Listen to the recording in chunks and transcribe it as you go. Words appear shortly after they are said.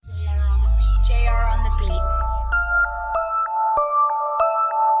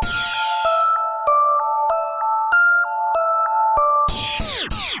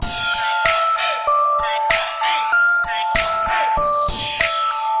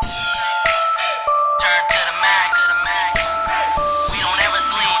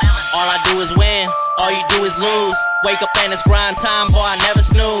all you do is lose. Wake up and it's grind time, boy, I never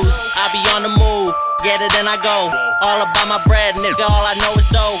snooze. I be on the move, get it and I go. All about my bread, nigga, all I know is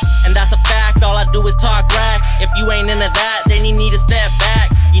dope. And that's a fact, all I do is talk racks. If you ain't into that, then you need to step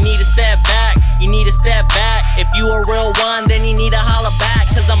back. You need to step back, you need to step back. If you a real one, then you need to holler back.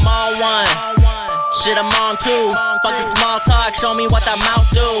 Cause I'm on one, shit I'm on too. Fuck the small talk, show me what that mouth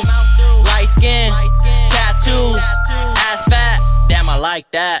do. Light skin, tattoos, ass fat, damn I like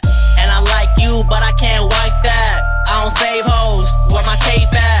that. And I like you, but I can't wipe that. I don't save hoes, where my cape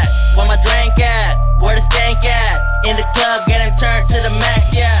at? Where my drink at? Where the stank at? In the club, getting turned to the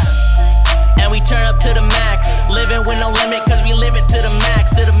max, yeah. And we turn up to the max, living with no limit, cause we live it to the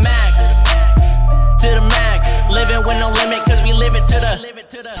max, to the max, to the max. Living with no limit, cause we live it to the.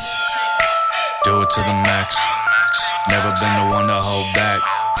 Do it to the max. Never been the one to hold back.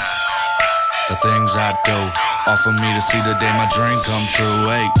 The things I do, offer me to see the day my dream come true.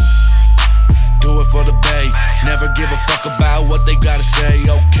 Hey, do it for the bay. Never give a fuck about what they gotta say.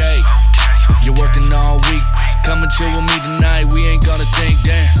 Okay, you're working all week. Come and chill with me tonight. We ain't gonna think.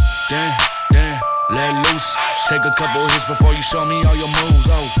 Damn, let loose. Take a couple hits before you show me all your moves.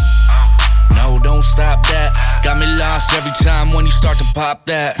 Oh, no, don't stop that. Got me lost every time when you start to pop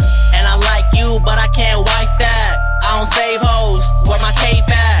that. And I like you, but I can't wipe that. I don't save hoes, where my cape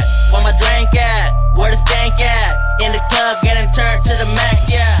at? Where my drink at? Where the stank at? In the club, getting turned to the max,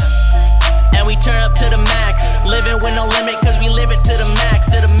 yeah. And we turn up to the max, living with no limit, cause we live it to the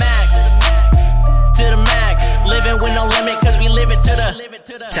max, to the max, to the max. Living with no limit, cause we live it to the.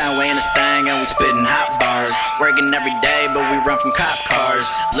 Time we in this thing and we spitting hot bars. Working every day, but we run from cop cars.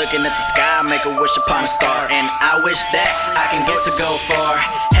 Looking at the sky, make a wish upon a star. And I wish that I can get to go far.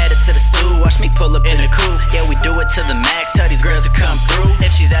 Headed to the stew, watch me pull up in a coupe. Yeah, we do it to the max, tell these girls to come through.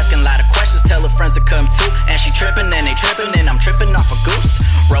 If she's asking a lot of questions, tell her friends to come too. And she tripping and they tripping and I'm tripping off a goose.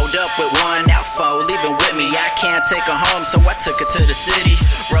 Rolled up with one out foe, leaving with me. I can't take her home, so I took her to the city.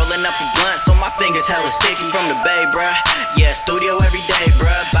 Rolling up a blunt, so my fingers hella sticky. From the bay, bruh, yeah, studio every day,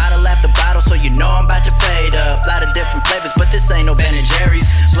 bruh. Bottle after bottle, so you know I'm about to fade up. Lot of different flavors, but this ain't no Ben and Jerry's.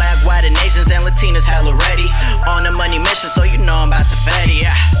 Black, white, and Asians and Latinas hella ready. On a money mission, so you know I'm about to fatty,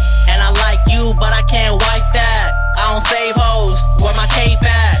 yeah. And I like you, but I can't wipe that. I don't save hoes, where my cape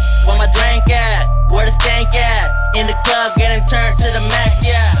at? Where my drink at? Where the stank at? In the club, getting turned to the max,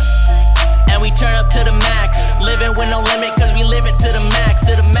 yeah. And we turn up to the max, living with no limit, cause we live it to the max,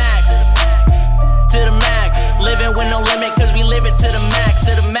 to the max, to the max. Living with no limit, cause we live it to the max,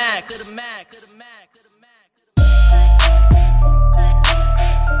 to the max, to the max.